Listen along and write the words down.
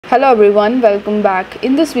Hello everyone, welcome back.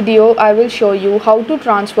 In this video, I will show you how to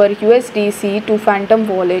transfer USDC to Phantom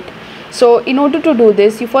wallet. So in order to do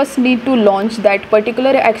this, you first need to launch that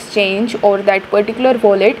particular exchange or that particular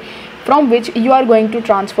wallet from which you are going to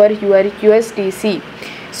transfer your USDC.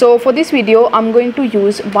 So for this video, I'm going to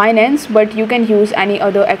use Binance, but you can use any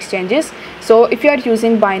other exchanges. So if you are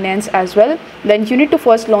using Binance as well, then you need to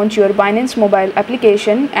first launch your Binance mobile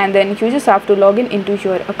application and then you just have to log in into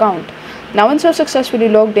your account. Now once you're successfully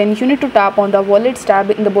logged in, you need to tap on the Wallets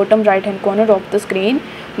tab in the bottom right hand corner of the screen.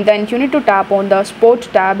 Then you need to tap on the Spot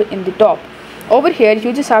tab in the top. Over here,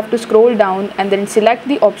 you just have to scroll down and then select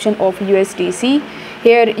the option of USDC.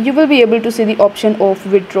 Here you will be able to see the option of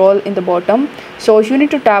withdrawal in the bottom. So you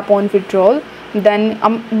need to tap on withdrawal. Then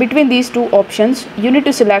between these two options, you need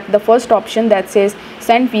to select the first option that says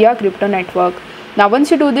send via crypto network. Now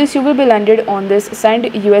once you do this, you will be landed on this send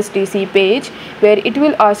USDC page where it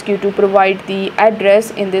will ask you to provide the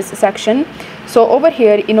address in this section. So over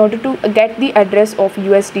here, in order to get the address of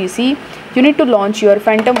USDC, you need to launch your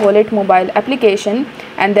Phantom wallet mobile application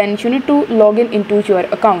and then you need to log in into your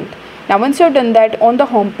account. Now once you've done that, on the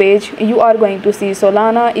home page you are going to see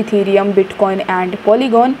Solana, Ethereum, Bitcoin and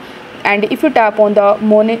Polygon. And if you tap on the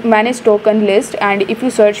manage token list and if you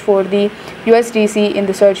search for the USDC in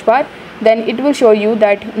the search bar, then it will show you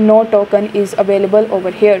that no token is available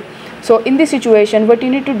over here. So in this situation, what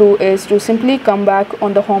you need to do is to simply come back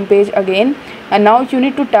on the home page again, and now you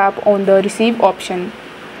need to tap on the receive option.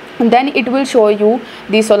 And then it will show you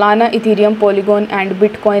the Solana, Ethereum, Polygon and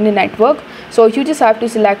Bitcoin network. So you just have to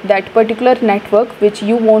select that particular network which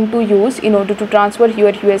you want to use in order to transfer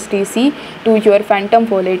your USDC to your Phantom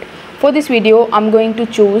wallet. For this video, I'm going to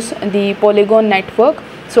choose the Polygon network.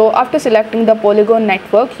 So after selecting the Polygon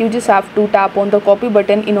network, you just have to tap on the copy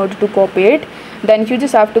button in order to copy it. Then you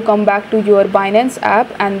just have to come back to your Binance app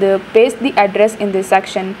and paste the address in this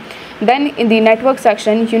section. Then in the network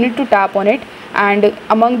section, you need to tap on it, and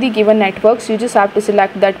among the given networks, you just have to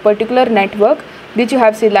select that particular network which you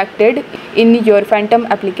have selected in your Phantom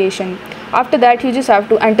application. After that, you just have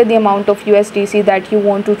to enter the amount of USDC that you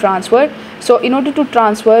want to transfer. So in order to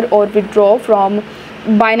transfer or withdraw from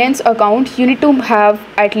Binance account, you need to have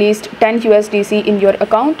at least 10 USDC in your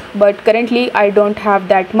account, but currently I don't have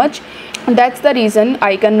that much. That's the reason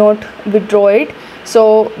I cannot withdraw it.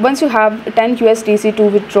 So once you have 10 USDC to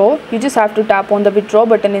withdraw, you just have to tap on the withdraw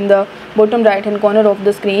button in the bottom right hand corner of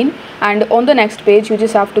the screen, and on the next page you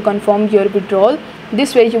just have to confirm your withdrawal.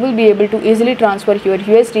 This way you will be able to easily transfer your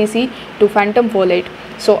USDC to Phantom wallet.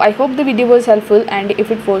 So I hope the video was helpful, and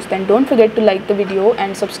if it was, then don't forget to like the video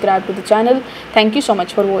and subscribe to the channel. Thank you so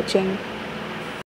much for watching.